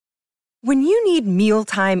When you need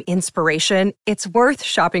mealtime inspiration, it's worth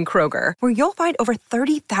shopping Kroger, where you'll find over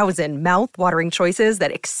 30,000 mouth-watering choices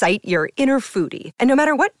that excite your inner foodie. And no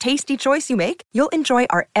matter what tasty choice you make, you'll enjoy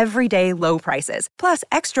our everyday low prices, plus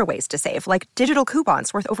extra ways to save, like digital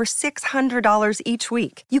coupons worth over $600 each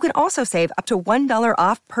week. You can also save up to $1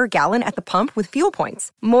 off per gallon at the pump with fuel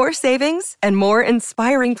points. More savings and more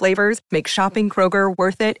inspiring flavors make shopping Kroger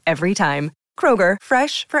worth it every time. Kroger,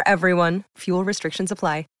 fresh for everyone. Fuel restrictions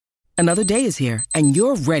apply. Another day is here, and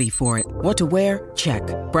you're ready for it. What to wear? Check.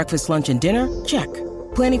 Breakfast, lunch, and dinner? Check.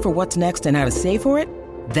 Planning for what's next and how to save for it?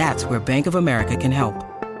 That's where Bank of America can help.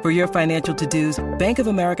 For your financial to-dos, Bank of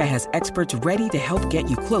America has experts ready to help get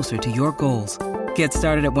you closer to your goals. Get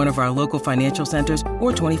started at one of our local financial centers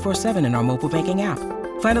or 24/7 in our mobile banking app.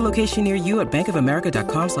 Find a location near you at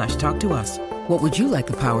bankofamerica.com/talktous. What would you like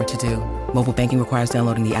the power to do? Mobile banking requires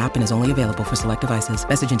downloading the app and is only available for select devices.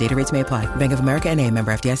 Message and data rates may apply. Bank of America N.A.,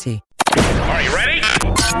 member FDIC. Are you ready?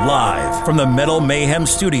 Live from the Metal Mayhem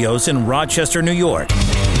Studios in Rochester, New York.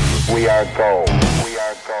 We are gold. We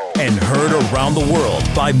are gold. And heard around the world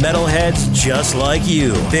by metalheads just like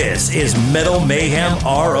you. This is Metal Mayhem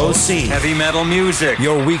ROC. Heavy metal music.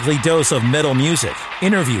 Your weekly dose of metal music,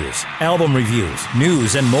 interviews, album reviews,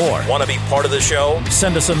 news, and more. Want to be part of the show?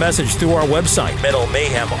 Send us a message through our website,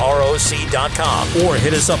 metalmayhemroc.com, or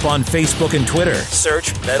hit us up on Facebook and Twitter.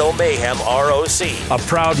 Search Metal Mayhem ROC, a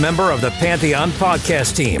proud member of the Pantheon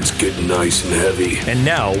podcast team. It's getting nice and heavy. And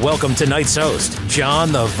now, welcome tonight's host,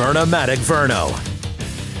 John the Vernomatic Verno.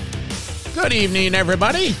 Good evening,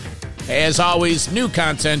 everybody. As always, new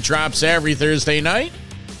content drops every Thursday night.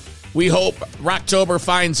 We hope Rocktober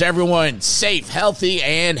finds everyone safe, healthy,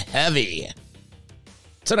 and heavy.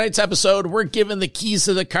 Tonight's episode, we're giving the keys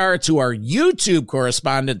to the car to our YouTube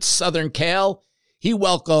correspondent, Southern Cal. He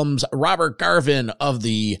welcomes Robert Garven of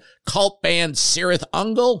the cult band CIRITH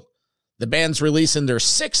UNGOL. The band's releasing their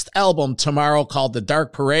 6th album tomorrow called The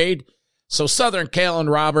Dark Parade. So Southern Cal and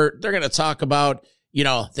Robert, they're going to talk about,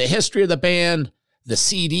 the history of the band, the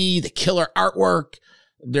CD, the killer artwork.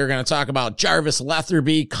 They're going to talk about Jarvis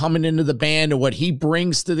Letherby coming into the band and what he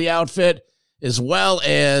brings to the outfit, as well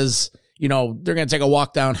as, they're going to take a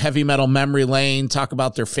walk down heavy metal memory lane, talk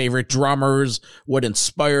about their favorite drummers, what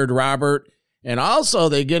inspired Robert. And also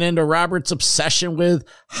they get into Robert's obsession with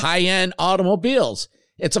high-end automobiles.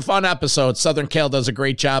 It's a fun episode. Southern Cal does a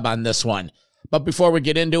great job on this one. But before we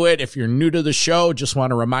get into it, if you're new to the show, just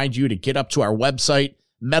want to remind you to get up to our website,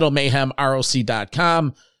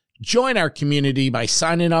 metalmayhemroc.com. Join our community by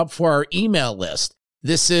signing up for our email list.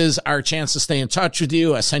 This is our chance to stay in touch with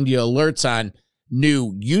you. I send you alerts on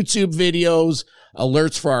new YouTube videos,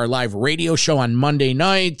 alerts for our live radio show on Monday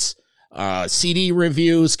nights, CD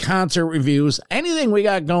reviews, concert reviews, anything we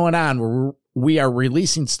got going on. We are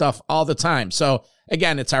releasing stuff all the time. So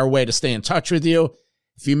again, it's our way to stay in touch with you.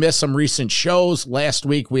 If you missed some recent shows, last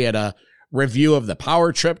week we had a review of the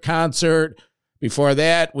Power Trip concert. Before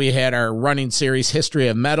that, we had our running series, History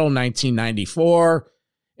of Metal, 1994.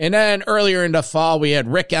 And then earlier in the fall, we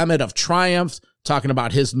had Rick Emmett of Triumph talking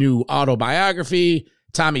about his new autobiography,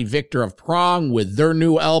 Tommy Victor of Prong with their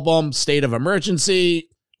new album, State of Emergency.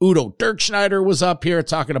 Udo Dirkschneider was up here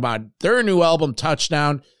talking about their new album,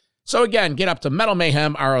 Touchdown. So again, get up to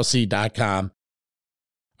metalmayhemroc.com.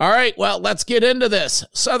 All right, well, let's get into this.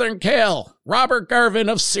 Southern Cal, Robert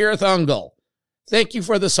Garven of CIRITH UNGOL. Thank you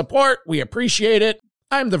for the support. We appreciate it.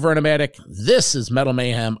 I'm the Vernomatic. This is Metal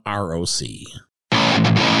Mayhem ROC.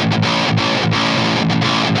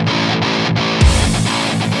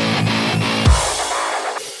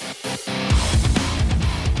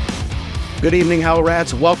 Good evening, Hell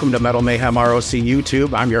Rats. Welcome to Metal Mayhem ROC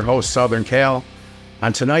YouTube. I'm your host, Southern Cal.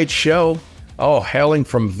 On tonight's show, hailing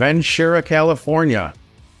from Ventura, California,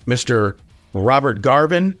 Mr. Robert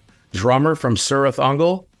Garven, drummer from CIRITH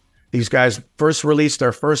UNGOL. These guys first released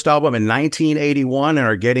their first album in 1981 and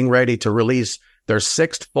are getting ready to release their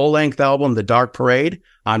 6th full-length album, The Dark Parade,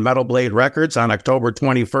 on Metal Blade Records on October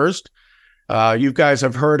 21st. You guys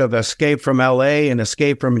have heard of Escape from LA and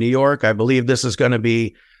Escape from New York. I believe this is going to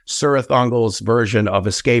be CIRITH UNGOL's version of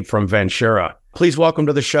Escape from Ventura. Please welcome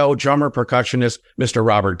to the show, drummer, percussionist, Mr.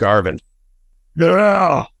 Robert Garven.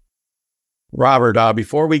 Yeah. Robert,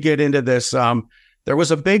 before we get into this, there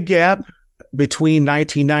was a big gap between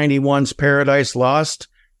 1991's Paradise Lost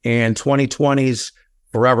and 2020's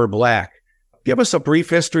Forever Black. Give us a brief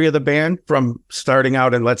history of the band from starting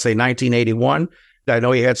out in, let's say, 1981. I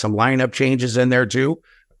know you had some lineup changes in there, too.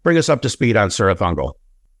 Bring us up to speed on CIRITH UNGOL.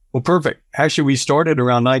 Well, perfect. Actually, we started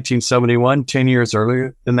around 1971, 10 years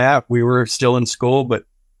earlier than that. We were still in school, but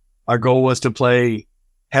our goal was to play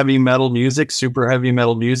heavy metal music, super heavy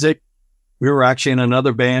metal music. we were actually in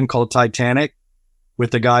another band called Titanic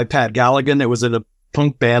with the guy, Pat Galligan, that was in a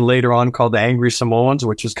punk band later on called the Angry Samoans,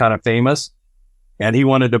 which was kind of famous. And he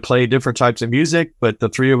wanted to play different types of music, but the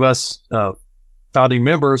three of us founding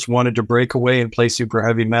members wanted to break away and play super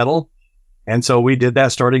heavy metal. And so we did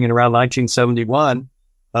that starting in around 1971.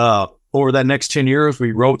 Over that next 10 years,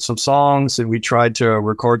 we wrote some songs and we tried to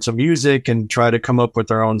record some music and try to come up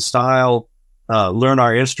with our own style, learn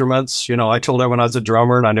our instruments. You know, I told everyone I was a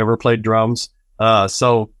drummer and I never played drums.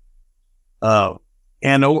 And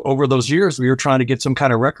over those years, we were trying to get some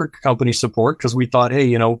kind of record company support because we thought, hey,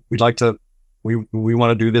 you know, we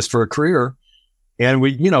want to do this for a career. And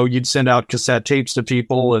you'd send out cassette tapes to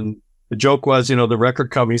people. And the joke was, you know, the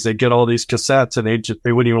record companies, they'd get all these cassettes and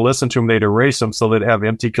they wouldn't even listen to them. They'd erase them. So they'd have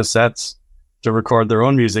empty cassettes to record their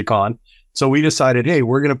own music on. So we decided, hey,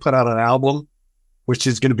 we're going to put out an album, which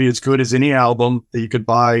is going to be as good as any album that you could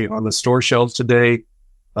buy on the store shelves today,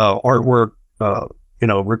 artwork,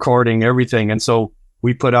 recording, everything. And so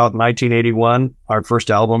we put out in 1981, our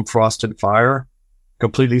first album, Frost and Fire,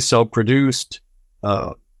 completely self-produced.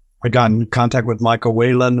 I got in contact with Michael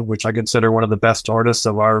Whalen, which I consider one of the best artists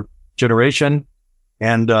of our generation.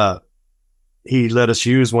 And he let us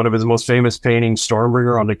use one of his most famous paintings,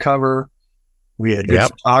 Stormbringer, on the cover. We had good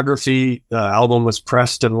photography. The album was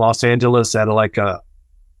pressed in Los Angeles at like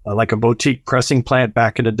a boutique pressing plant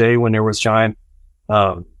back in the day when there was giant,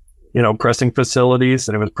 pressing facilities,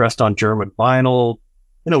 and it was pressed on German vinyl.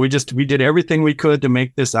 You know, we did everything we could to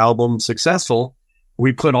make this album successful.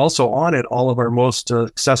 We put also on it all of our most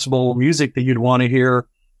accessible music that you'd want to hear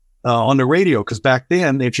on the radio. Because back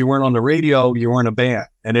then, if you weren't on the radio, you weren't a band.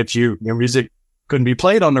 And if your music couldn't be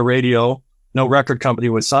played on the radio, no record company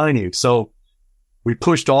would sign you. So we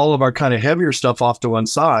pushed all of our kind of heavier stuff off to one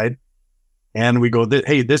side, and we go,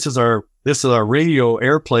 hey, this is our radio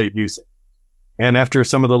airplay music. And after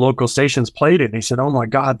some of the local stations played it, they said, oh my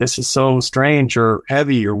God, this is so strange or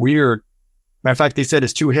heavy or weird. Matter of fact, they said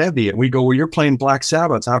it's too heavy. And we go, well, you're playing Black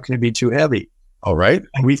Sabbath. How can it be too heavy? All right.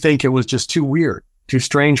 And we think it was just too weird, too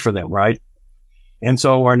strange for them, right? And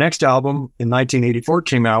so our next album in 1984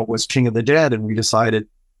 came out was King of the Dead. And we decided,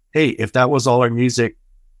 hey, if that was all our music,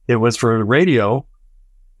 it was for the radio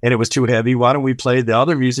and it was too heavy, why don't we play the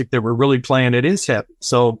other music that we're really playing? It is heavy.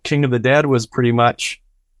 So King of the Dead was pretty much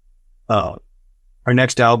our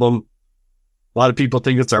next album. A lot of people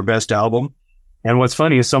think it's our best album. And what's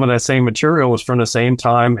funny is some of that same material was from the same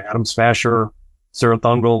time, Adam Smasher, CIRITH,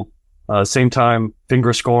 UNGOL, same time,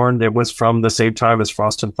 Finger Scorn. It was from the same time as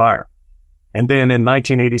Frost and Fire. And then in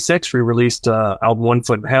 1986, we released album One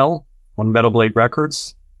Foot in Hell on Metal Blade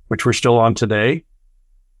Records, which we're still on today.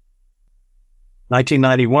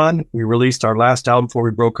 1991, we released our last album before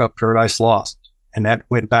we broke up, Paradise Lost. And that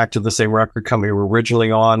went back to the same record company we were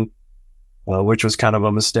originally on, which was kind of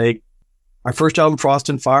a mistake. Our first album, Frost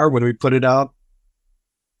and Fire, when we put it out,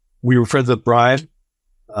 we were friends with Brian,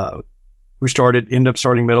 who ended up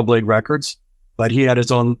starting Metal Blade Records, but he had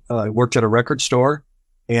his own, worked at a record store,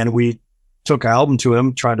 and we took an album to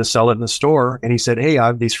him, tried to sell it in the store, and he said, hey, I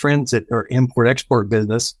have these friends that are import-export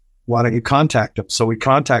business. Why don't you contact them? So we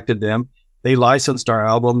contacted them. They licensed our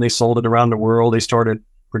album. They sold it around the world. They started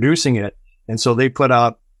producing it. And so they put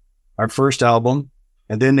out our first album,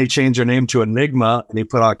 and then they changed their name to Enigma, and they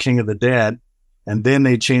put out King of the Dead. And then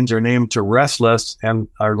they changed their name to Restless, and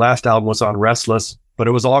our last album was on Restless. But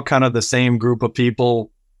it was all kind of the same group of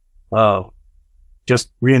people just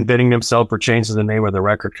reinventing themselves or changing the name of the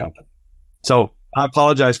record company. So I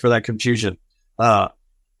apologize for that confusion. And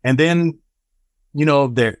then,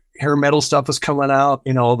 the hair metal stuff was coming out,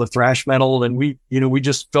 the thrash metal. And we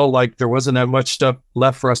just felt like there wasn't that much stuff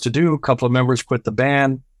left for us to do. A couple of members quit the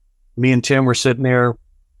band. Me and Tim were sitting there,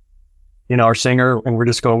 our singer, and we're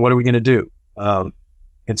just going, what are we going to do? And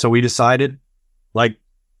so we decided, like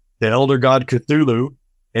the elder god Cthulhu,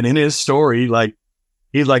 and in his story, like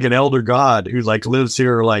he's like an elder god who like lives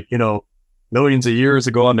here, like, millions of years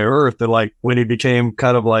ago on the earth. And like when he became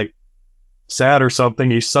kind of like sad or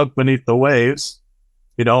something, he sunk beneath the waves,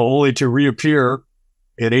 only to reappear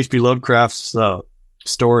in H.P. Lovecraft's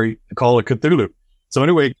story called of Cthulhu. So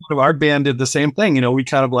anyway, kind of our band did the same thing. We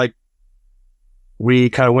kind of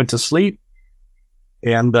went to sleep.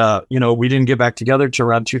 And, we didn't get back together till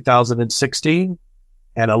around 2016.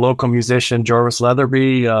 And a local musician, Jarvis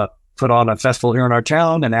Leatherby, put on a festival here in our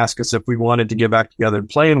town and asked us if we wanted to get back together and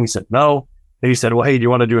play. And we said, no. And he said, well, hey, do you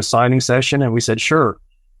want to do a signing session? And we said, sure.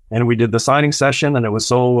 And we did the signing session, and it was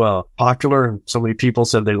so popular. And so many people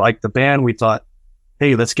said they liked the band. We thought,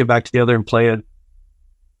 hey, let's get back together and play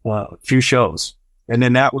a few shows. And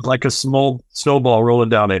then that was like a small snowball rolling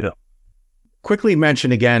down a hill. Quickly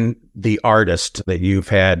mention again the artist that you've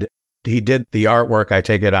had he did the artwork, I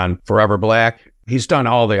take it, on Forever Black. He's done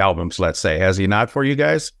all the albums, let's say. Has he not for you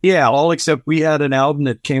guys? Yeah, all except we had an album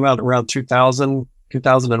that came out around 2000,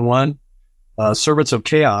 2001, Servants of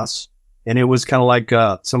Chaos. And it was kind of like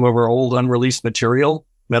some of our old unreleased material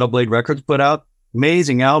Metal Blade Records put out.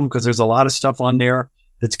 Amazing album because there's a lot of stuff on there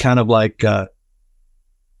that's kind of like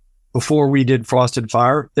before we did Frosted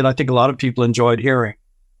Fire that I think a lot of people enjoyed hearing.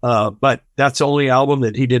 But that's the only album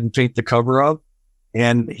that he didn't paint the cover of.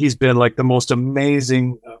 And he's been like the most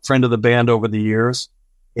amazing friend of the band over the years.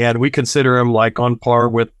 And we consider him like on par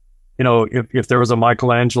with, you know, if there was a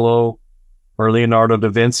Michelangelo or Leonardo da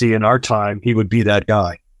Vinci in our time, he would be that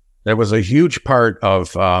guy. That was a huge part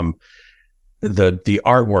of the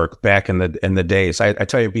artwork back in the days. I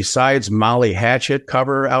tell you, besides Molly Hatchet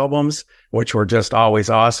cover albums, which were just always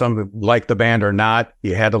awesome, like the band or not,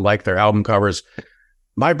 you had to like their album covers.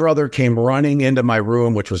 My brother came running into my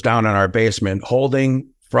room, which was down in our basement, holding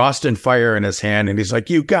Frost and Fire in his hand. And he's like,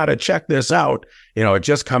 you got to check this out. You know, it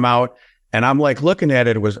just come out. And I'm like looking at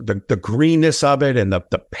it. It was the greenness of it and the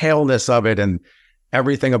paleness of it and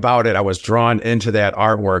everything about it. I was drawn into that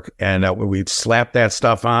artwork, and we slapped that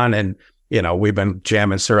stuff on. And, you know, we've been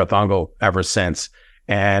jamming CIRITH UNGOL ever since.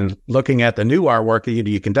 And looking at the new artwork,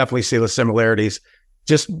 you can definitely see the similarities.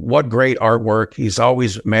 Just what great artwork. He's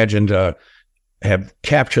always imagined to have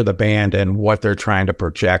captured the band and what they're trying to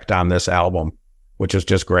project on this album, which is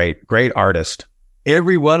just great. Great artist.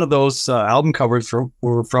 Every one of those album covers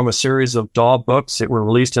were from a series of Daw books that were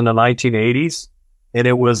released in the 1980s. And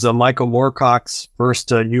it was Michael Moorcock's first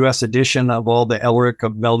U.S. edition of all the Elric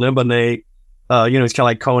of Melniboné. You know, he's kind of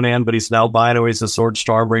like Conan, but he's an albino. He's a sword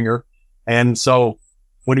starbringer. And so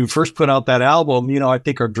when he first put out that album, you know, I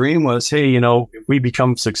think our dream was, hey, you know, if we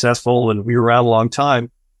become successful and we were around a long time,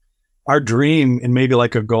 our dream and maybe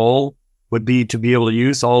like a goal would be to be able to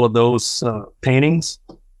use all of those paintings.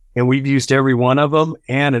 And we've used every one of them.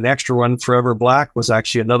 And an extra one, Forever Black, was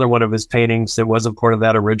actually another one of his paintings that wasn't part of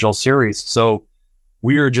that original series. So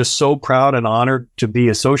we are just so proud and honored to be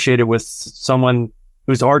associated with someone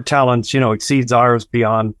whose art talents, you know, exceeds ours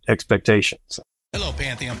beyond expectations. Hello,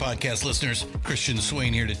 Pantheon Podcast listeners. Christian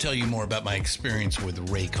Swain here to tell you more about my experience with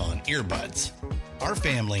Raycon earbuds. Our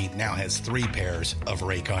family now has 3 pairs of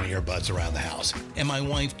Raycon earbuds around the house, and my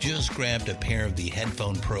wife just grabbed a pair of the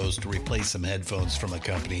Headphone Pros to replace some headphones from a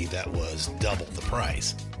company that was double the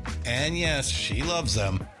price. And yes, she loves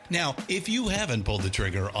them. Now, if you haven't pulled the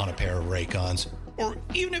trigger on a pair of Raycons, or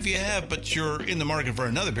even if you have, but you're in the market for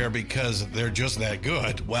another pair because they're just that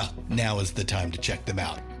good, well, now is the time to check them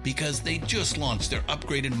out, because they just launched their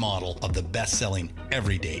upgraded model of the best-selling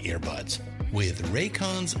everyday earbuds. With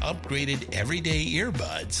Raycon's upgraded everyday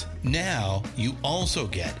earbuds, now you also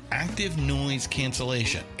get active noise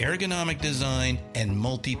cancellation, ergonomic design, and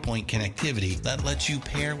multi-point connectivity that lets you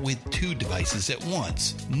pair with 2 devices at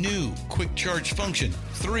once. New quick charge function,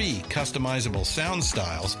 3 customizable sound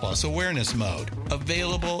styles, plus awareness mode.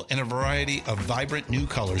 Available in a variety of vibrant new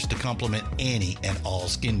colors to complement any and all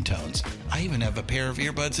skin tones. I even have a pair of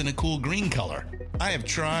earbuds in a cool green color. I have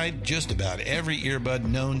tried just about every earbud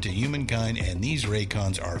known to humankind, and these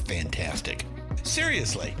Raycons are fantastic.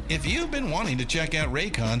 Seriously, if you've been wanting to check out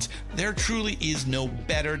Raycons, there truly is no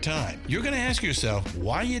better time. You're going to ask yourself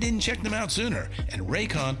why you didn't check them out sooner, and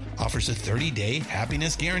Raycon offers a 30-day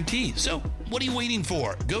happiness guarantee. So what are you waiting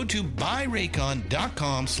for? Go to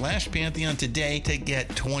buyraycon.com/Pantheon today to get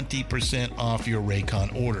 20% off your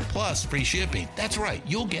Raycon order, plus free shipping. That's right,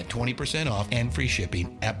 you'll get 20% off and free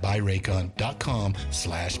shipping at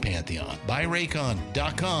buyraycon.com/Pantheon.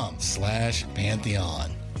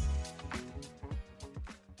 buyraycon.com/Pantheon.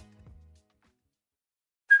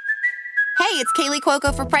 Hey, it's Kaylee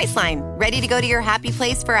Cuoco for Priceline. Ready to go to your happy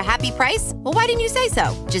place for a happy price? Well, why didn't you say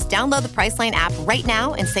so? Just download the Priceline app right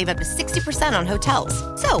now and save up to 60% on hotels.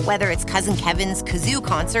 So whether it's Cousin Kevin's Kazoo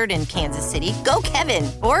Concert in Kansas City, go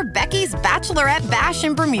Kevin, or Becky's Bachelorette Bash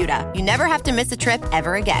in Bermuda, you never have to miss a trip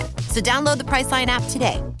ever again. So download the Priceline app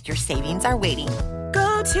today. Your savings are waiting.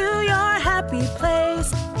 Go to your happy place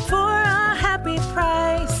for a happy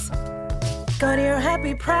price. Go to your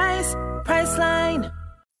happy price, Priceline.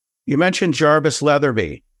 You mentioned Jarvis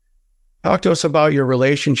Leatherby. Talk to us about your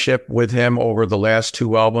relationship with him over the last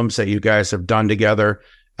 2 albums that you guys have done together.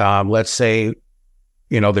 Let's say,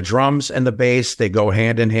 you know, the drums and the bass, they go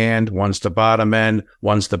hand in hand. One's the bottom end,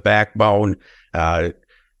 one's the backbone. I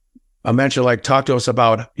mentioned, talk to us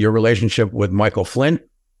about your relationship with Michael Flint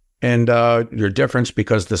and your difference,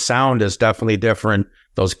 because the sound is definitely different.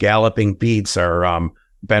 Those galloping beats are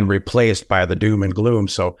been replaced by the doom and gloom.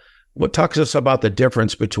 So what talks us about the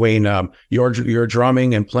difference between your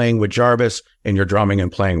drumming and playing with Jarvis and your drumming and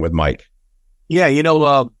playing with Mike? Yeah, you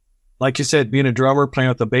know, like you said, being a drummer, playing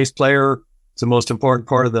with the bass player, it's the most important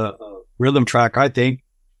part of the rhythm track, I think.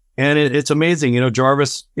 And it's amazing.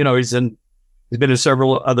 Jarvis, he's been in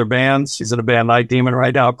several other bands. He's in a band, Night Demon,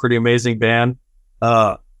 right now, pretty amazing band.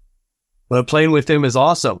 But playing with him is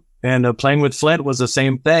awesome. And playing with Flint was the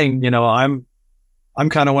same thing. I'm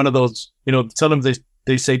kind of one of those, sometimes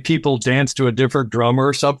they say people dance to a different drummer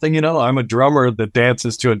or something. I'm a drummer that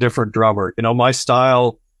dances to a different drummer. My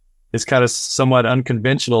style is kind of somewhat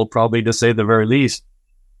unconventional, probably to say the very least.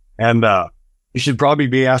 And you should probably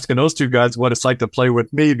be asking those two guys what it's like to play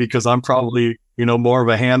with me, because I'm probably, more of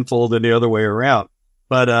a handful than the other way around.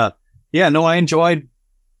 But I enjoyed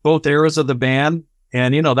both eras of the band.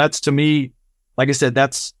 And, that's, to me, like I said,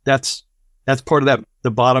 that's part of that. The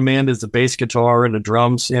bottom end is the bass guitar and the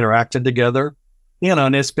drums interacting together,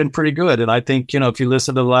 and it's been pretty good. And I think, if you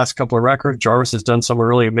listen to the last couple of records, Jarvis has done some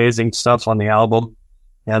really amazing stuff on the album.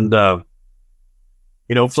 And,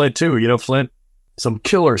 Flint too, Flint, some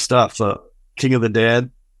killer stuff, King of the Dead.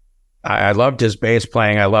 I loved his bass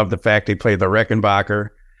playing. I love the fact he played the Rickenbacker,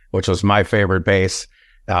 which was my favorite bass.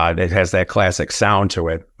 It has that classic sound to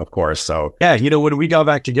it, of course. So yeah, when we got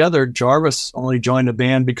back together, Jarvis only joined the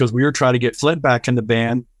band because we were trying to get Flint back in the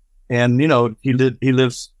band. And, he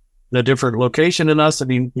lives in a different location than us. I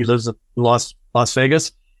mean, he lives in Las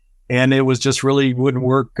Vegas, and it was just really wouldn't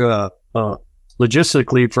work,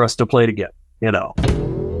 logistically for us to play together,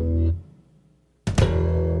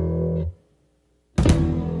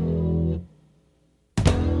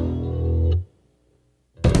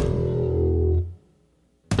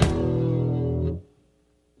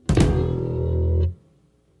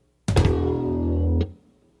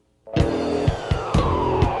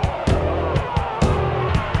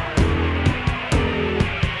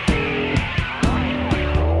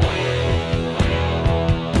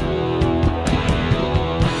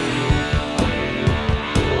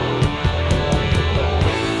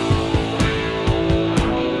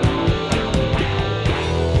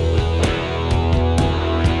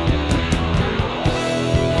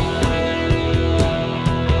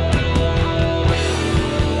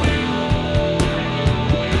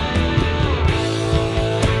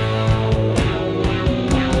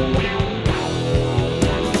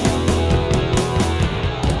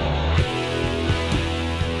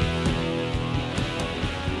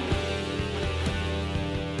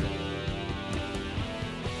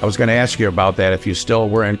 I was going to ask you about that, if you still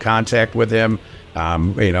were in contact with him,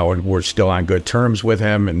 we're still on good terms with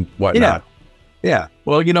him and whatnot. Yeah.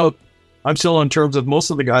 Well, I'm still on terms with most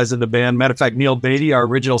of the guys in the band. Matter of fact, Neil Beatty, our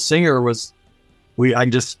original singer, I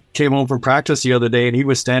just came home from practice the other day, and he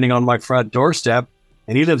was standing on my front doorstep,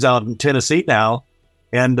 and he lives out in Tennessee now.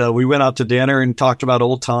 And we went out to dinner and talked about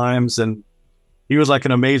old times, and he was like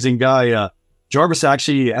an amazing guy. Jarvis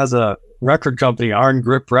actually has a record company, Iron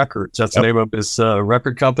Grip Records. That's the name of his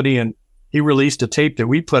record company. And he released a tape that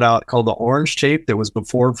we put out called the Orange Tape that was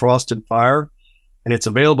before Frost and Fire. And it's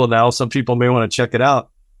available now. Some people may want to check it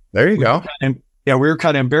out. There you go. And we were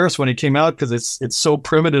kind of embarrassed when it came out because it's so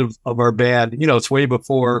primitive of our band. It's way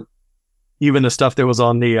before even the stuff that was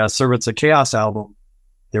on the Servants of Chaos album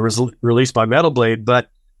that was released by Metal Blade. But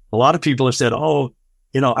a lot of people have said,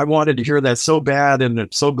 I wanted to hear that so bad, and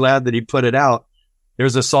I'm so glad that he put it out.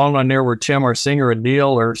 There's a song on there where Tim, our singer, and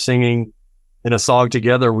Neil are singing in a song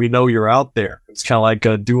together, We Know You're Out There. It's kind of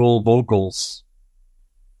like dual vocals.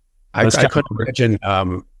 I couldn't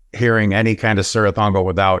imagine hearing any kind of CIRITH UNGOL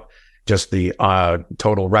without just the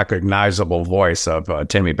total recognizable voice of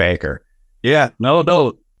Timmy Baker. Yeah,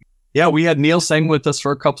 no. Yeah, we had Neil sing with us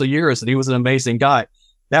for a couple of years, and he was an amazing guy.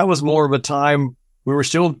 That was more of a time we were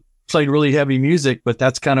still playing really heavy music, but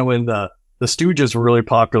that's kind of when the Stooges were really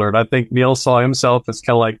popular. And I think Neil saw himself as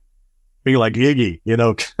kind of like being like Iggy,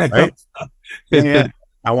 Right? Yeah.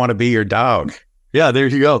 I want to be your dog. Yeah, there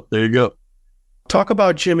you go. Talk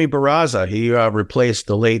about Jimmy Barraza. He replaced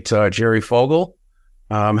the late Jerry Fogel.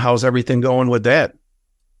 How's everything going with that?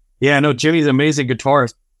 Yeah, no, Jimmy's an amazing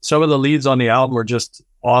guitarist. Some of the leads on the album are just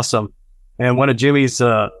awesome. And one of Jimmy's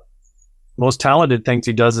most talented things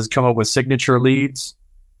he does is come up with signature leads,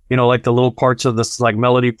 like the little parts of this, like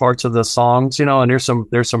melody parts of the songs, and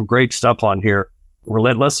there's some great stuff on here.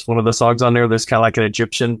 Relentless, one of the songs on there, there's kind of like an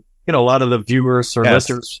Egyptian, a lot of the viewers or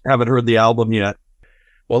listeners haven't heard the album yet.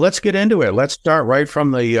 Well, let's get into it. Let's start right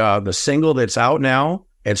from the single that's out now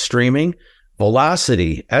at streaming,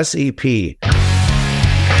 Velocity, SEP.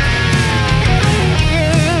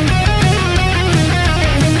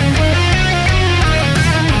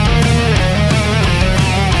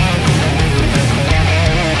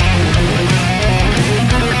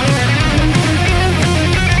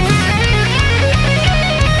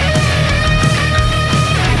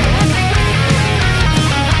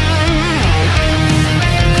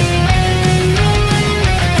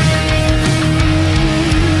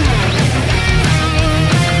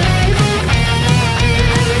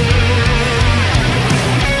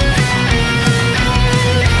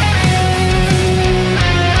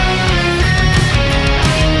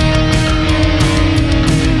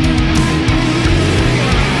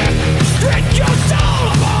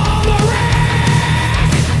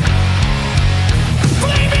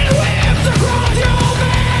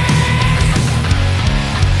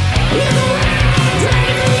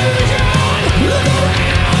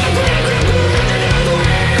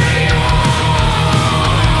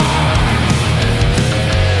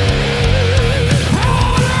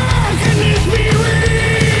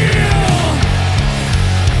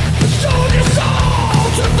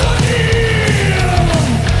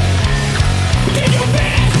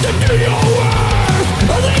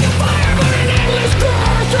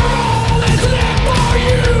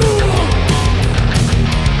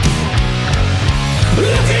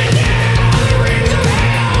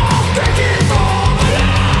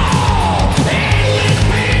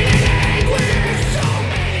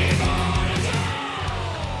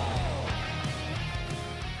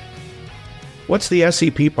 What's the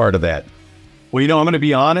SEP part of that? Well, I'm going to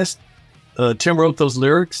be honest. Tim wrote those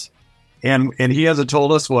lyrics, and he hasn't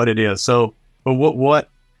told us what it is. So, but what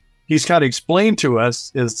he's kind of explained to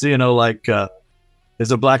us is, there's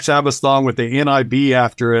a Black Sabbath song with the NIB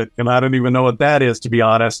after it, and I don't even know what that is, to be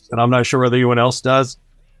honest. And I'm not sure whether anyone else does.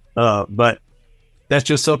 But that's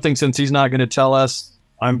just something, since he's not going to tell us,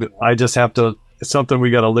 I just have to. It's something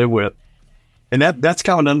we got to live with. And that's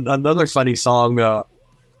kind of another funny song.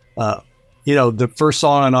 The first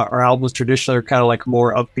song on our albums traditionally are kind of like a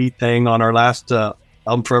more upbeat thing. On our last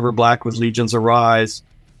album, Forever Black, was Legions Arise,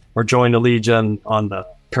 or Join the Legion on the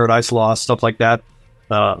Paradise Lost, stuff like that.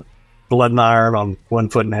 Blood and Iron on One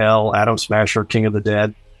Foot in Hell, Atom Smasher, King of the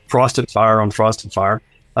Dead, Frosted Fire on Frosted Fire.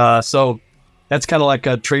 So that's kind of like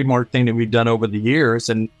a trademark thing that we've done over the years.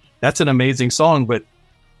 And that's an amazing song, but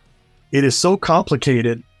it is so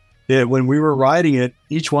complicated that when we were writing it,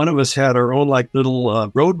 each one of us had our own like little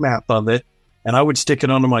roadmap of it. And I would stick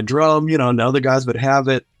it onto my drum, and the other guys would have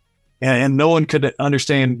it. And no one could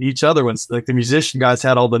understand each other. When like the musician guys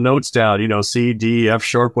had all the notes down, C, D, F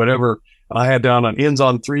sharp, whatever. I had down on ends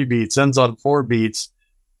on 3 beats, ends on 4 beats.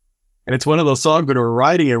 And it's one of those songs that we're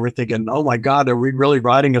writing and we're thinking, oh my God, are we really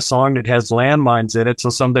writing a song that has landmines in it?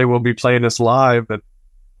 So someday we'll be playing this live, but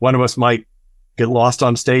one of us might get lost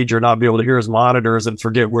on stage or not be able to hear his monitors and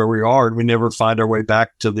forget where we are. And we never find our way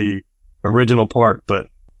back to the original part. But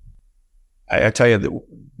I tell you,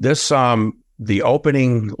 this the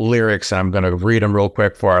opening lyrics, I'm going to read them real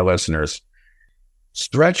quick for our listeners.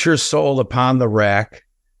 Stretch your soul upon the rack,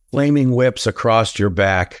 flaming whips across your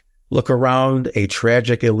back. Look around, a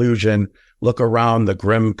tragic illusion. Look around, the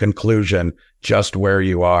grim conclusion, just where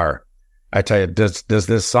you are. I tell you, does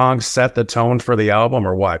this song set the tone for the album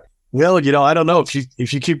or what? Well, I don't know.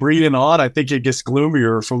 If you keep reading on, I think it gets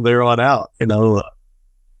gloomier from there on out,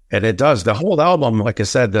 And it does. The whole album, like I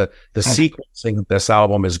said, the sequencing of this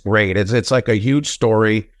album is great. It's like a huge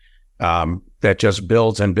story that just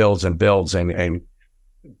builds and builds and builds,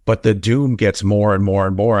 but the doom gets more and more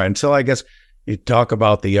and more until, I guess, you talk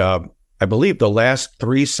about I believe the last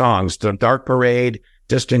 3 songs, The Dark Parade,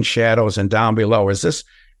 Distant Shadows, and Down Below.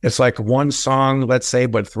 It's like one song, let's say,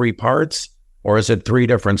 but 3 parts, or is it 3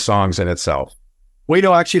 different songs in itself?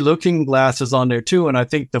 Well, actually, Looking Glass is on there too, and I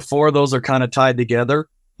think the 4 of those are kind of tied together.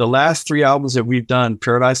 The last 3 albums that we've done,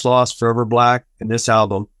 Paradise Lost, Forever Black, and this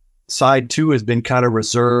album, side 2 has been kind of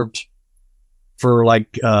reserved for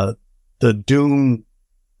like the doom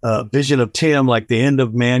vision of Tim, like the end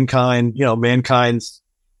of mankind, mankind's,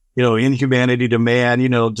 inhumanity to man,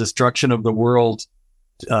 destruction of the world,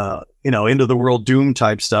 end of the world doom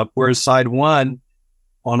type stuff. Whereas side 1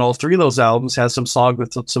 on all 3 of those albums has some songs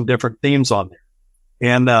with some different themes on there.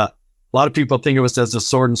 And a lot of people think of us as a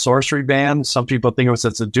sword and sorcery band. Some people think of us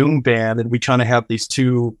as a doom band. And we kind of have these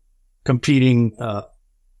 2 competing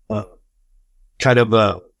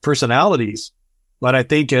personalities. But I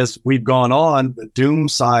think as we've gone on, the doom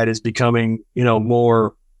side is becoming,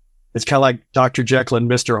 more, it's kind of like Dr. Jekyll and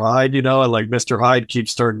Mr. Hyde, and like Mr. Hyde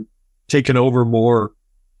keeps taking over more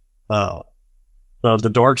the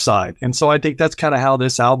dark side. And so I think that's kind of how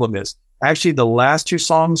this album is. Actually, the last 2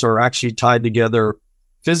 songs are actually tied together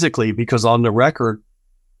physically, because on the record,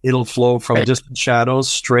 it'll flow from Distant Shadows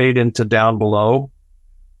straight into Down Below,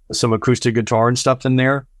 some acoustic guitar and stuff in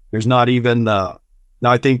there. There's not even, now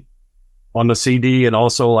I think on the CD and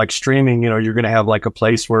also like streaming, you're going to have like a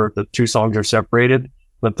place where the 2 songs are separated,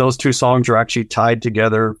 but those 2 songs are actually tied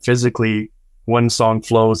together physically. One song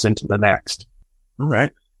flows into the next. All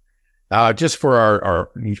right. Just for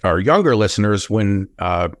our younger listeners, when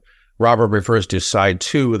Robert refers to side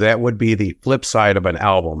 2, that would be the flip side of an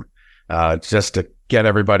album. Just to get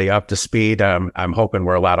everybody up to speed, I'm hoping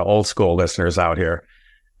we're a lot of old school listeners out here.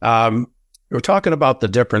 We're talking about the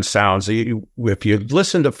different sounds. If you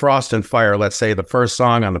listen to Frost and Fire, let's say the first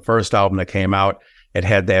song on the first album that came out, it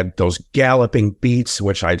had those galloping beats,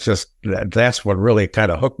 which that's what really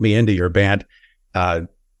kind of hooked me into your band.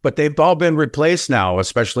 But they've all been replaced now,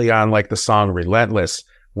 especially on like the song Relentless,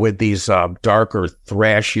 with these darker,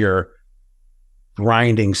 thrashier,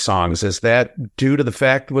 grinding songs. Is that due to the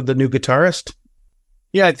fact with the new guitarist?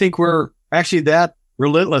 Yeah, I think we're actually that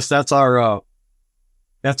Relentless. That's our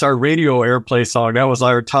radio airplay song. That was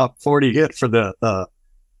our top 40 hit for the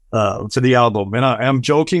album. And I'm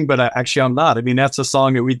joking, but I'm not. I mean, that's a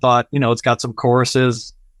song that we thought, it's got some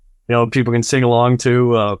choruses, people can sing along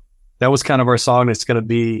to. That was kind of our song. That's going to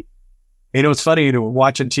be, it's funny to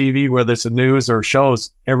watching TV, whether it's the news or shows,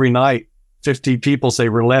 every night, 50 people say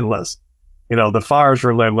Relentless. The fire's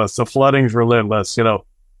relentless, the flooding's relentless, the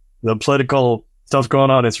political stuff going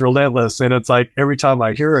on, it's relentless. And it's like every time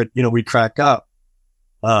I hear it, we crack up.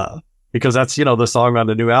 because that's, the song on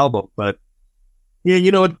the new album. But yeah,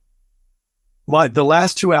 the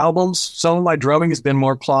last two albums, some of my drumming has been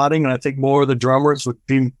more plodding, and I think more of the drummers would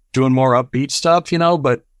be doing more upbeat stuff,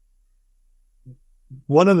 but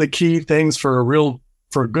one of the key things for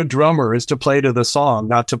a good drummer is to play to the song,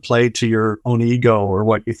 not to play to your own ego or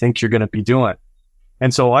what you think you're going to be doing.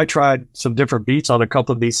 And so I tried some different beats on a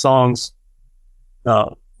couple of these songs,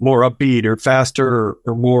 more upbeat or faster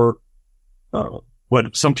or more,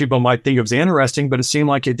 what some people might think of as interesting, but it seemed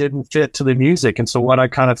like it didn't fit to the music. And so what I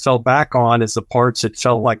kind of fell back on is the parts it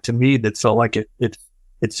felt like to me that felt like it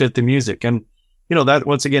fit the music. And, that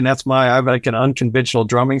once again, I have like an unconventional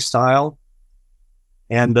drumming style.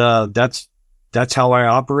 And, that's how I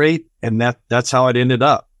operate. And that's how it ended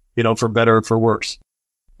up, for better or for worse.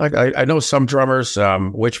 Like I know some drummers,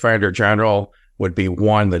 Witchfinder General would be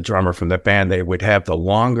one, the drummer from the band, they would have the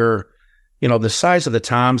longer, the size of the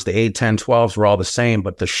toms, the 8, 10, 12s were all the same,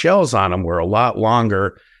 but the shells on them were a lot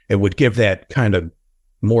longer. It would give that kind of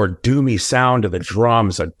more doomy sound to the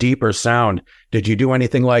drums, a deeper sound. Did you do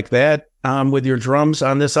anything like that with your drums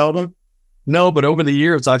on this album? No, but over the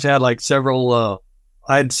years, I've had like several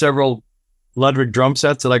Ludwig drum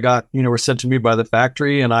sets that I got, were sent to me by the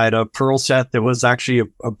factory. And I had a Pearl set that was actually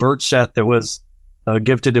a birch set that was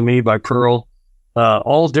gifted to me by Pearl,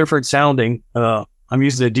 all different sounding. I'm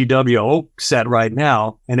using the DW oak set right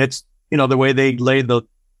now. And it's, the way they laid the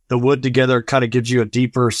wood together kind of gives you a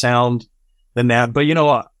deeper sound than that. But,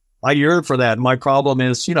 I yearn for that. My problem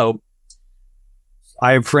is,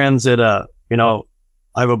 I have friends that, I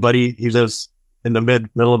have a buddy, he lives in the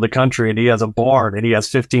middle of the country, and he has a barn, and he has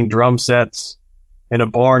 15 drum sets in a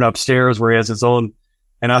barn upstairs where he has his own.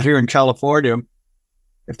 And out here in California,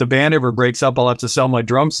 if the band ever breaks up, I'll have to sell my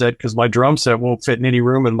drum set because my drum set won't fit in any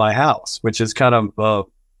room in my house, which is kind of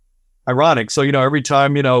ironic. So, every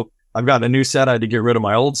time, I've gotten a new set, I had to get rid of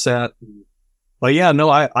my old set. But yeah, no,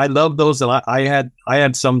 I love those. And I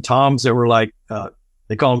had some toms that were like,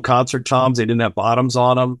 they call them concert toms. They didn't have bottoms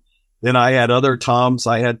on them. Then I had other toms.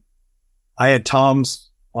 I had toms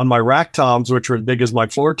on my rack toms, which were as big as my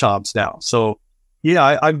floor toms now. So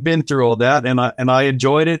yeah, I've been through all that and I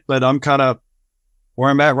enjoyed it, but I'm kind of where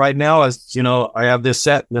I'm at right now is, I have this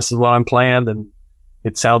set and this is what I'm playing and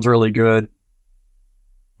it sounds really good.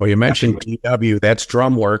 Well, you mentioned DW, that's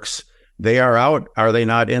Drumworks. They are out. Are they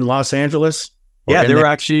not in Los Angeles? Yeah, they're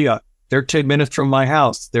actually, they're 10 minutes from my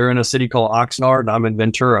house. They're in a city called Oxnard and I'm in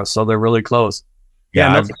Ventura. So they're really close.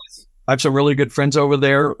 Yeah. I have some really good friends over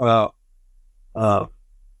there. And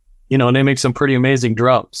they make some pretty amazing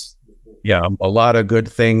drums. Yeah, a lot of good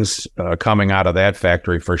things coming out of that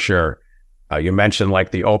factory for sure. You mentioned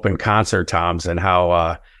like the open concert toms and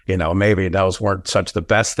how, maybe those weren't such the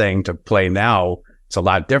best thing to play now. It's a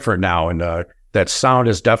lot different now. And that sound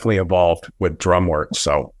has definitely evolved with Drumworks.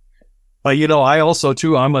 So, I also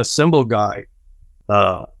too, I'm a cymbal guy.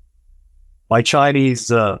 My Chinese,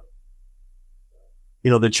 the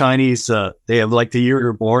Chinese, they have like the year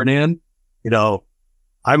you're born in,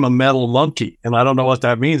 I'm a metal monkey and I don't know what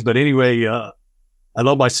that means, but anyway, I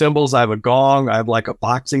love my cymbals. I have a gong. I have like a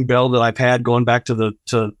boxing bell that I've had going back to the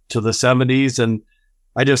 70s. And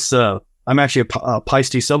I just, I'm actually a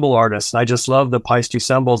Paiste cymbal artist. I just love the Paiste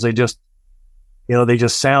cymbals. They just, they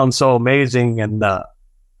just sound so amazing. And,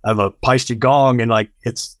 I have a Paiste gong and like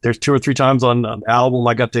there's 2 or 3 times on an album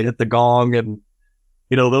I got to hit the gong and,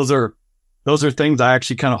 those are things I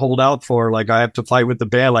actually kind of hold out for. Like I have to fight with the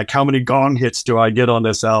band. Like how many gong hits do I get on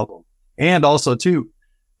this album? And also too,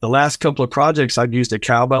 the last couple of projects I've used a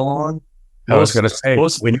cowbell on. I was going to say,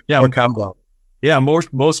 cowbell. Yeah.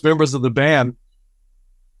 Most members of the band,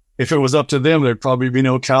 if it was up to them, there'd probably be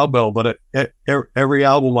no cowbell, but every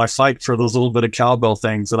album I fight for those little bit of cowbell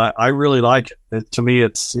things. And I really like it. To me,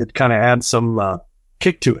 it kind of adds some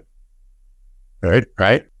kick to it.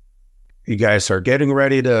 Right. You guys are getting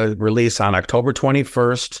ready to release on October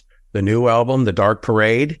 21st, the new album, The Dark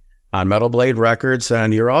Parade, on Metal Blade Records.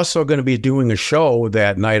 And you're also going to be doing a show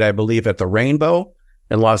that night, I believe, at the Rainbow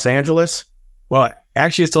in Los Angeles. Well,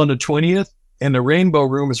 actually, it's on the 20th. And the Rainbow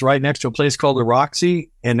Room is right next to a place called the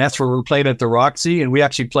Roxy. And that's where we're playing at the Roxy. And we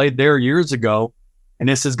actually played there years ago. And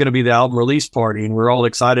this is going to be the album release party. And we're all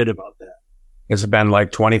excited about that. Has it been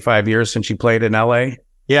like 25 years since you played in LA?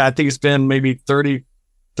 Yeah, I think it's been maybe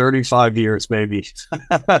 35 years, maybe.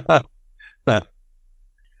 Well,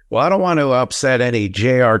 I don't want to upset any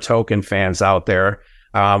J.R. Tolkien fans out there.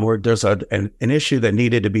 Where there's an issue that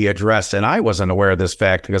needed to be addressed. And I wasn't aware of this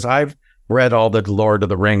fact because I've read all the Lord of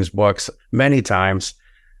the Rings books many times.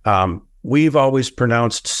 We've always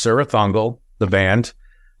pronounced CIRITH UNGOL, the band.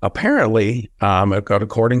 apparently,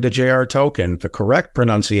 according to J.R. Token, the correct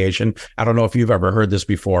pronunciation, I don't know if you've ever heard this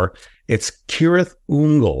before, it's CIRITH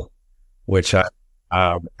UNGOL, which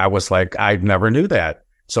I was like, I never knew that.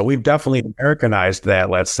 So we've definitely Americanized that,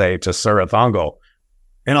 let's say, to CIRITH UNGOL.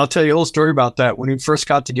 And I'll tell you a little story about that. When we first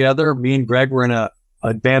got together, me and Greg were in a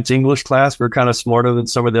advanced English class. We were kind of smarter than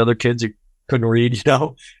some of the other kids who couldn't read,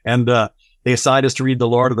 and they assigned us to read The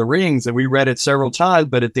Lord of the Rings, and we read it several times.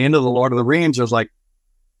 But at the end of The Lord of the Rings, there's like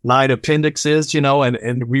 9 appendixes,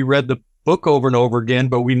 and we read the book over and over again,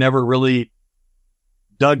 but we never really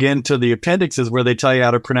dug into the appendixes where they tell you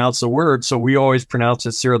how to pronounce the word. So we always pronounce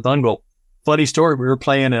it CIRITH UNGOL. Funny story. We were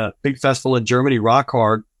playing a big festival in Germany, Rock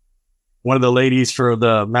Hard. One of the ladies for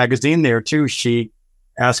the magazine there too, she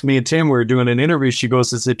asked me and Tim, we were doing an interview. She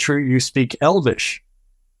goes, "Is it true you speak Elvish?"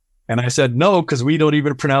 And I said, "No, because we don't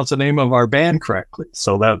even pronounce the name of our band correctly."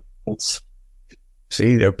 So that's...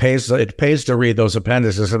 See, it pays to read those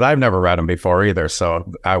appendices, and I've never read them before either.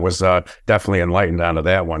 So I was definitely enlightened onto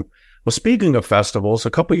that one. Well, speaking of festivals,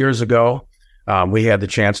 a couple years ago, we had the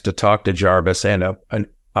chance to talk to Jarvis, and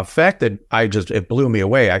a fact that it blew me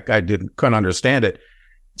away. I couldn't understand it.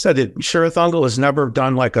 Said that CIRITH UNGOL has never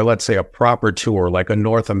done like let's say a proper tour, like a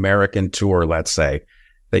North American tour, let's say,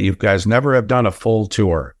 that you guys never have done a full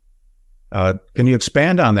tour. Can you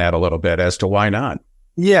expand on that a little bit as to why not?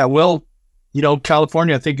 Yeah, well,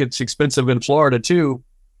 California, I think it's expensive in Florida too,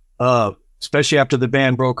 especially after the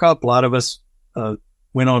band broke up. A lot of us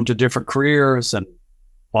went on to different careers and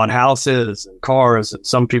on houses and cars, and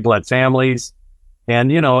some people had families. And,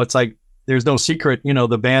 it's like, there's no secret,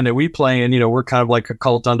 the band that we play in, we're kind of like a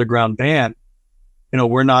cult underground band.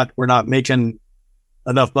 We're not making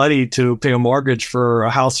enough money to pay a mortgage for a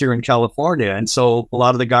house here in California. And so a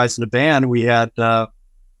lot of the guys in the band, we had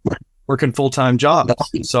working full-time jobs.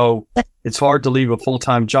 So it's hard to leave a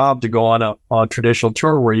full-time job to go on a traditional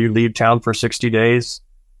tour where you leave town for 60 days.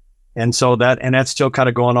 And so that's still kind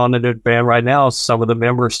of going on in the band right now. Some of the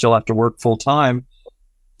members still have to work full-time.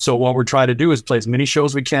 So what we're trying to do is play as many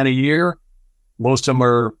shows we can a year. Most of them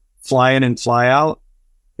are fly in and fly out.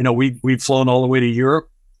 We've flown all the way to Europe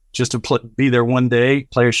just to be there one day,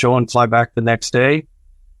 play a show, and fly back the next day.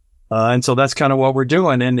 And so that's kind of what we're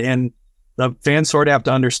doing. And the fans sort of have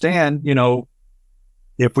to understand,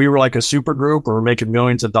 if we were like a super group or making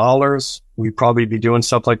millions of dollars, we'd probably be doing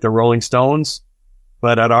stuff like the Rolling Stones.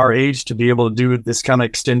 But at our age, to be able to do this kind of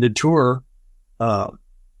extended tour,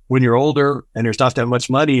 when you're older and there's not that much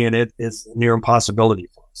money in it, is near impossibility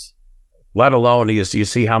for us. Let alone, you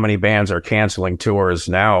see how many bands are canceling tours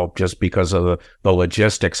now just because of the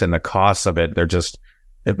logistics and the costs of it. They're just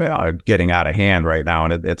getting out of hand right now.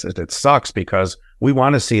 And it sucks because we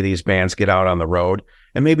want to see these bands get out on the road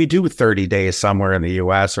and maybe do 30 days somewhere in the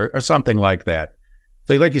U.S. or something like that.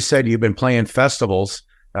 So like you said, you've been playing festivals.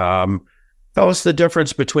 Tell us the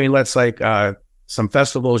difference between, let's say, some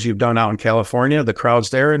festivals you've done out in California, the crowds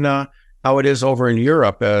there, and how it is over in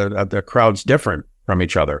Europe. The crowd's different from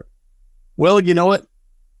each other. Well, you know what?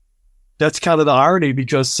 That's kind of the irony,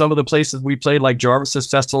 because some of the places we played, like Jarvis's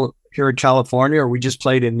festival here in California, or we just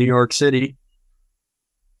played in New York City,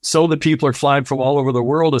 so the people are flying from all over the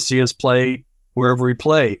world to see us play wherever we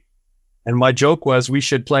play. And my joke was we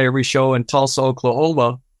should play every show in Tulsa,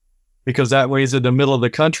 Oklahoma, because that way is in the middle of the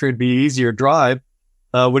country. It'd be easier drive.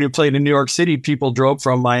 When we played in New York City, people drove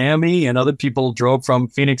from Miami and other people drove from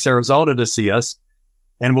Phoenix, Arizona to see us.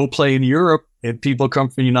 And we'll play in Europe and people come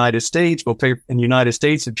from the United States. We'll play in the United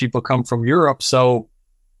States and people come from Europe. So,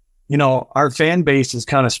 our fan base is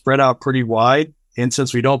kind of spread out pretty wide. And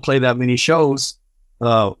since we don't play that many shows,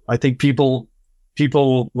 I think people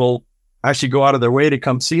will actually go out of their way to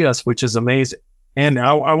come see us, which is amazing. And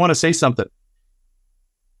I want to say something.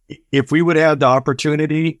 If we would have the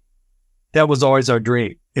opportunity, that was always our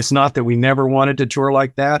dream. It's not that we never wanted to tour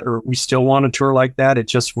like that, or we still want to tour like that.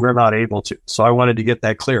 It's just we're not able to. So I wanted to get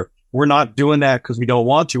that clear. We're not doing that because we don't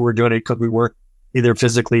want to. We're doing it because we weren't either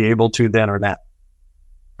physically able to then or now.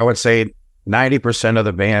 I would say 90% of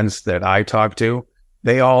the bands that I talk to,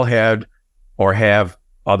 they all had or have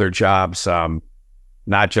other jobs,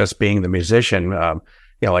 not just being the musician.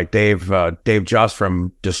 Like Dave Just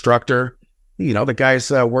from Destructor. The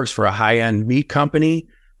guy works for a high-end meat company,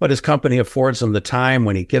 but his company affords him the time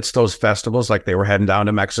when he gets those festivals, like they were heading down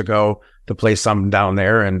to Mexico to play something down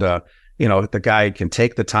there. And, the guy can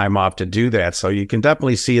take the time off to do that. So you can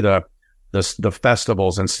definitely see the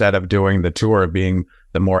festivals instead of doing the tour being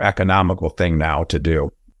the more economical thing now to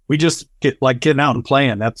do. We just getting out and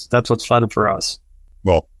playing. That's what's fun for us.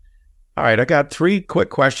 Well, all right. I got 3 quick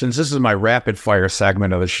questions. This is my rapid fire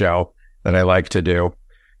segment of the show that I like to do.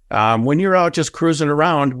 When you're out just cruising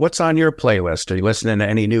around, what's on your playlist? Are you listening to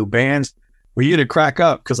any new bands? We get to crack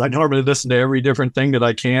up because I normally listen to every different thing that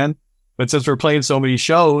I can. But since we're playing so many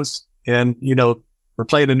shows and, we're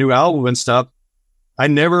playing a new album and stuff,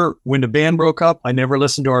 when the band broke up, I never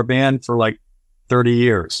listened to our band for like 30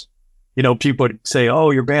 years. People would say,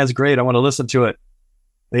 "Oh, your band's great. I want to listen to it."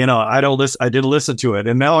 I didn't listen to it.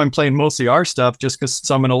 And now I'm playing mostly our stuff just because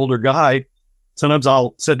I'm an older guy. Sometimes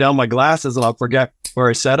I'll set down my glasses and I'll forget where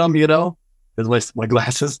I set them, because my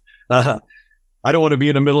glasses. I don't want to be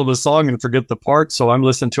in the middle of a song and forget the part. So I'm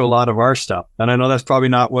listening to a lot of our stuff. And I know that's probably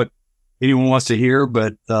not what anyone wants to hear,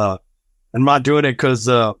 but I'm not doing it because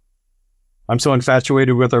I'm so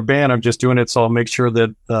infatuated with our band. I'm just doing it so I'll make sure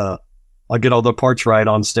that I'll get all the parts right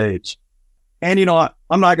on stage. And,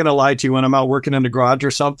 I'm not going to lie to you. When I'm out working in the garage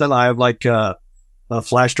or something, I have like a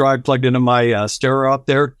flash drive plugged into my stereo up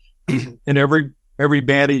there. And every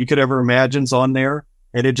band that you could ever imagine's on there.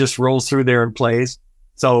 And it just rolls through there and plays.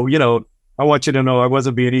 So, I want you to know I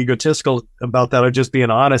wasn't being egotistical about that. I'm just being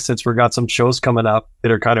honest since we've got some shows coming up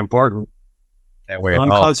that are kind of important. I'm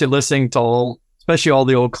constantly listening to especially all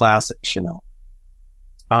the old classics,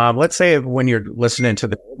 Let's say when you're listening to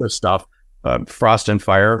the older stuff, Frost and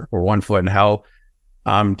Fire or One Foot in Hell,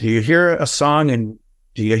 do you hear a song and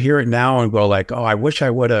do you hear it now and go like, "Oh, I wish I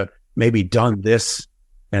would have maybe done this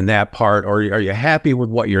and that part," or are you happy with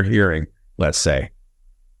what you're hearing, let's say?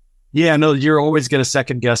 Yeah, no, you're always going to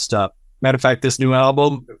second guess stuff. Matter of fact, this new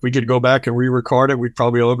album, if we could go back and re-record it, we'd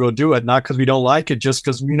probably all go do it. Not because we don't like it, just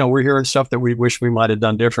because, we're hearing stuff that we wish we might have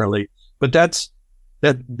done differently. But that's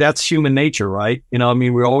human nature, right?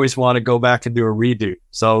 We always want to go back and do a redo.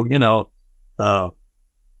 So,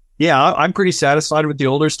 I'm pretty satisfied with the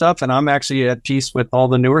older stuff, and I'm actually at peace with all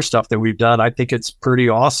the newer stuff that we've done. I think it's pretty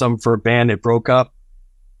awesome for a band that broke up,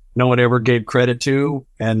 no one ever gave credit to,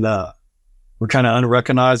 and we're kind of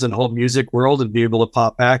unrecognized in the whole music world, and be able to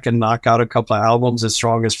pop back and knock out a couple of albums as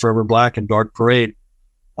strong as Forever Black and Dark Parade.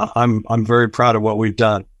 I'm very proud of what we've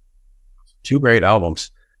done. 2 great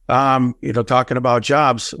albums. Talking about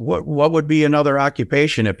jobs, what would be another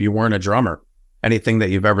occupation if you weren't a drummer? Anything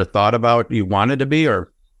that you've ever thought about you wanted to be,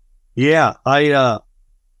 or? Yeah,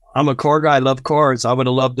 I'm a car guy. I love cars. I would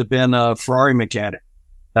have loved to have been a Ferrari mechanic.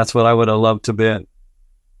 That's what I would have loved to have been.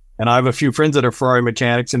 And I have a few friends that are Ferrari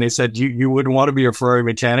mechanics, and they said, you wouldn't want to be a Ferrari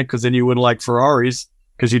mechanic because then you wouldn't like Ferraris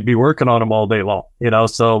because you'd be working on them all day long,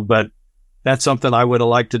 but that's something I would have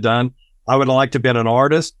liked to have done. I would have liked to have been an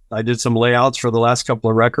artist. I did some layouts for the last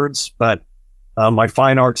couple of records, but my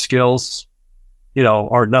fine art skills,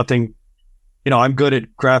 are nothing. I'm good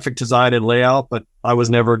at graphic design and layout, but I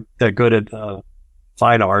was never that good at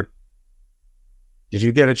fine art. Did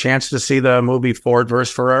you get a chance to see the movie Ford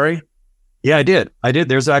vs. Ferrari? Yeah, I did.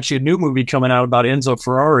 There's actually a new movie coming out about Enzo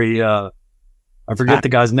Ferrari. I forget the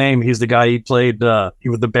guy's name. He's the guy he played. He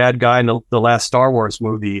was the bad guy in the last Star Wars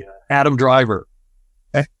movie. Adam Driver.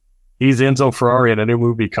 He's Enzo Ferrari in a new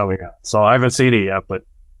movie coming out. So I haven't seen it yet, but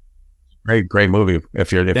great movie.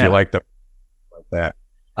 If you like that.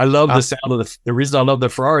 I love the sound of the reason I love the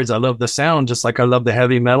Ferraris. I love the sound, just like I love the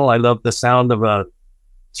heavy metal. I love the sound of a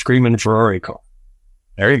screaming Ferrari car.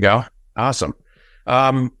 There you go. Awesome.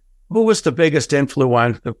 Who was the biggest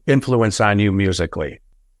influence on you musically?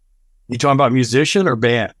 You talking about musician or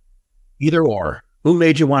band? Either or. Who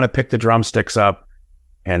made you want to pick the drumsticks up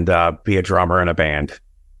and be a drummer in a band?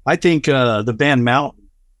 I think the band Mountain,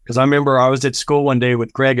 because I remember I was at school one day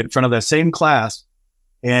with Greg in front of that same class,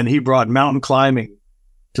 and he brought mountain climbing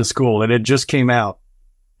to school, and it just came out.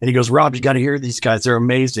 And he goes, "Rob, you got to hear these guys; they're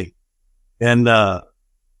amazing." And I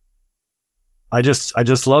just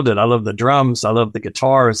loved it. I love the drums, I love the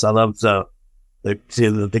guitars, I love the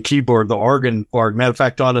keyboard, the organ part. Matter of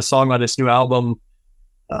fact, on a song on this new album,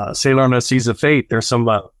 Sailor on the Seas of Fate, there's some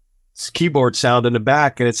keyboard sound in the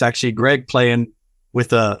back, and it's actually Greg playing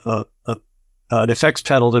with an effects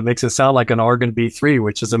pedal that makes it sound like an organ B3,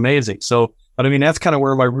 which is amazing. So, but I mean, that's kind of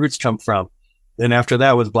where my roots come from. Then after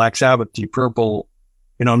that was Black Sabbath, Deep Purple,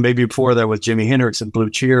 and maybe before that was Jimi Hendrix and Blue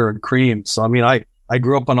Cheer and Cream. So, I mean, I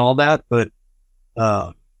grew up on all that, but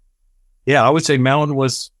I would say Mountain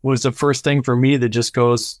was the first thing for me that just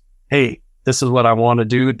goes, hey, this is what I want to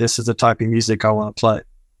do. This is the type of music I want to play.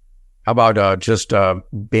 How about just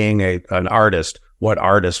being an artist? What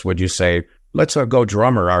artist would you say? Let's go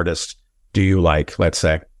drummer artist. Do you like, let's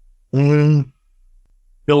say? Bill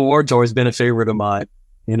Ward's always been a favorite of mine,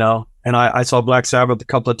 and I saw Black Sabbath a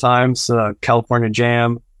couple of times, California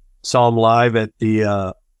Jam, saw him live at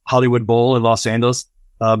the Hollywood Bowl in Los Angeles.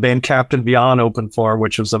 Band Captain Beyond opened for,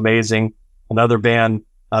 which was amazing. Another band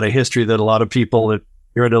out of history that a lot of people, if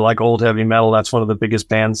you're into like old heavy metal, that's one of the biggest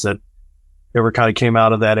bands that ever kind of came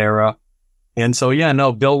out of that era. And so, yeah,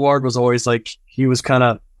 no, Bill Ward was always like, he was kind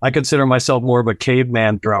of, I consider myself more of a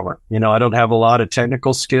caveman drummer. You know, I don't have a lot of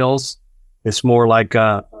technical skills. It's more like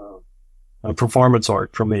a performance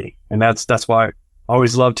art for me. And that's why I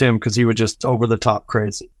always loved him, because he was just over the top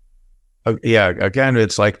crazy. Yeah. Again,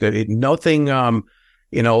 it's like nothing,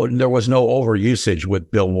 you know, there was no overusage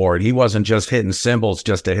with Bill Ward. He wasn't just hitting cymbals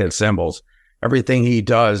just to hit cymbals. Everything he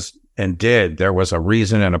does and did, there was a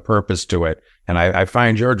reason and a purpose to it. And I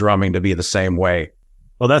find your drumming to be the same way.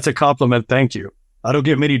 Well, that's a compliment. Thank you. I don't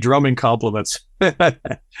get many drumming compliments.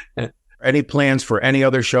 Any plans for any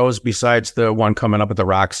other shows besides the one coming up at the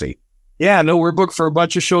Roxy? Yeah, no, we're booked for a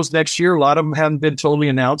bunch of shows next year. A lot of them haven't been totally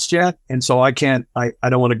announced yet. And so I don't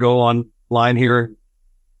want to go online here and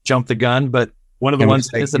jump the gun. But one of the ones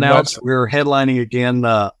that is announced, we're headlining again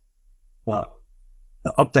up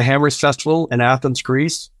the Hammers Festival in Athens,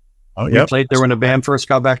 Greece. Oh, yeah. We played there when the band first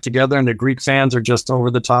got back together, and the Greek fans are just over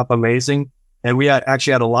the top amazing. And we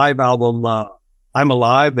actually had a live album, I'm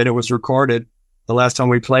Alive, and it was recorded the last time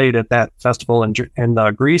we played at that festival in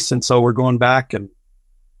Greece. And so we're going back and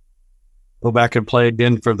play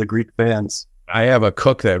again for the Greek fans. I have a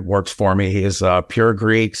cook that works for me. He is pure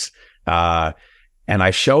Greeks. And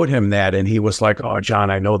I showed him that, and he was like, "Oh, John,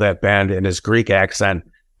 I know that band," in his Greek accent.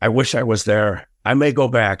 "I wish I was there. I may go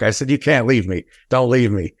back." I said, "You can't leave me. Don't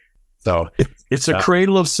leave me." So it's a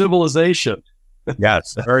cradle of civilization.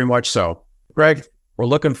 Yes, very much so. Greg, we're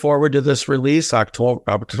looking forward to this release,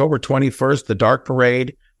 October 21st, The Dark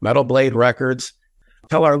Parade, Metal Blade Records.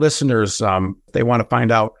 Tell our listeners, if they want to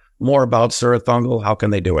find out more about CIRITH UNGOL, how can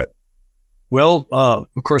they do it? Well, of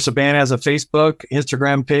course, the band has a Facebook,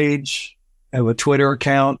 Instagram page, and a Twitter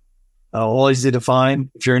account. All easy to find.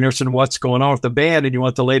 If you're interested in what's going on with the band and you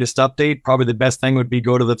want the latest update, probably the best thing would be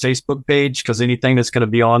go to the Facebook page, because anything that's going to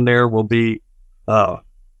be on there will be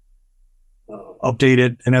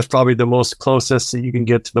updated. And that's probably the most closest that you can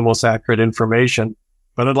get to the most accurate information.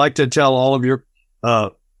 But I'd like to tell all of your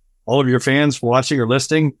fans watching or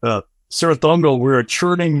listening, CIRITH UNGOL, we're a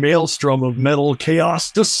churning maelstrom of metal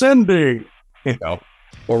chaos descending.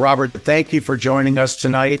 Well, Robert, thank you for joining us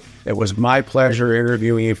tonight. It was my pleasure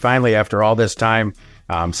interviewing you finally after all this time,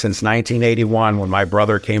 since 1981, when my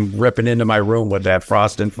brother came ripping into my room with that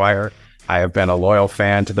Frost and Fire. I have been a loyal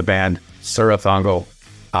fan to the band CIRITH UNGOL.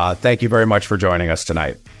 Thank you very much for joining us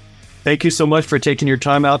tonight. Thank you so much for taking your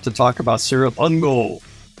time out to talk about CIRITH UNGOL.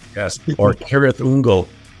 Yes, or CIRITH UNGOL,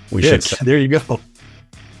 we should say. There you go.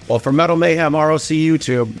 Well, for Metal Mayhem ROC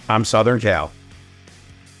YouTube, I'm Southern Cal.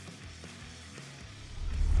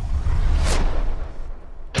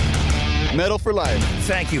 Metal for life.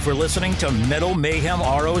 Thank you for listening to Metal Mayhem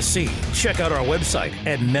ROC. Check out our website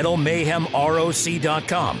at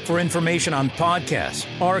metalmayhemroc.com for information on podcasts,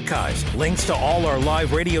 archives, links to all our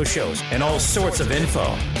live radio shows, and all sorts of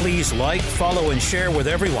info. Please like, follow, and share with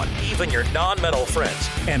everyone, even your non-metal friends.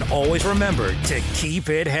 And always remember to keep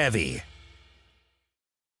it heavy.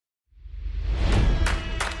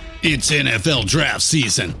 It's NFL draft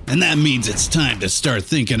season, and that means it's time to start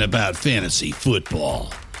thinking about fantasy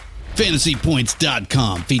football.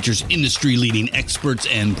 FantasyPoints.com features industry-leading experts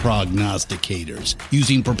and prognosticators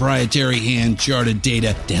using proprietary hand-charted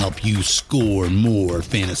data to help you score more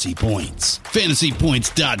fantasy points.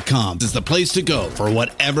 FantasyPoints.com is the place to go for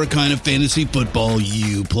whatever kind of fantasy football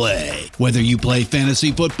you play. Whether you play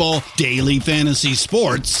fantasy football, daily fantasy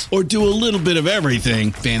sports, or do a little bit of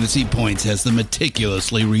everything, Fantasy Points has the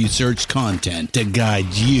meticulously researched content to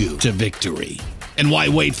guide you to victory. And why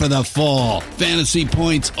wait for the fall? Fantasy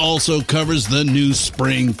Points also covers the new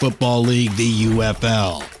spring football league, the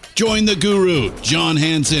UFL. Join the guru, John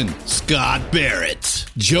Hansen, Scott Barrett,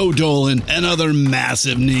 Joe Dolan, and other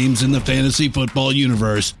massive names in the fantasy football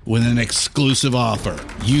universe with an exclusive offer.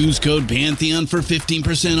 Use code Pantheon for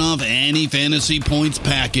 15% off any Fantasy Points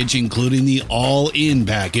package, including the all-in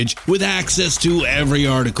package, with access to every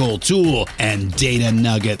article, tool, and data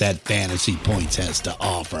nugget that Fantasy Points has to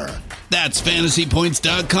offer. That's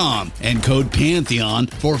FantasyPoints.com and code Pantheon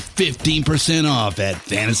for 15% off at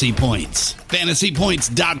Fantasy Points.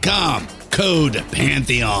 FantasyPoints.com, code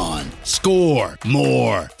Pantheon. Score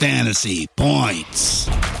more fantasy points.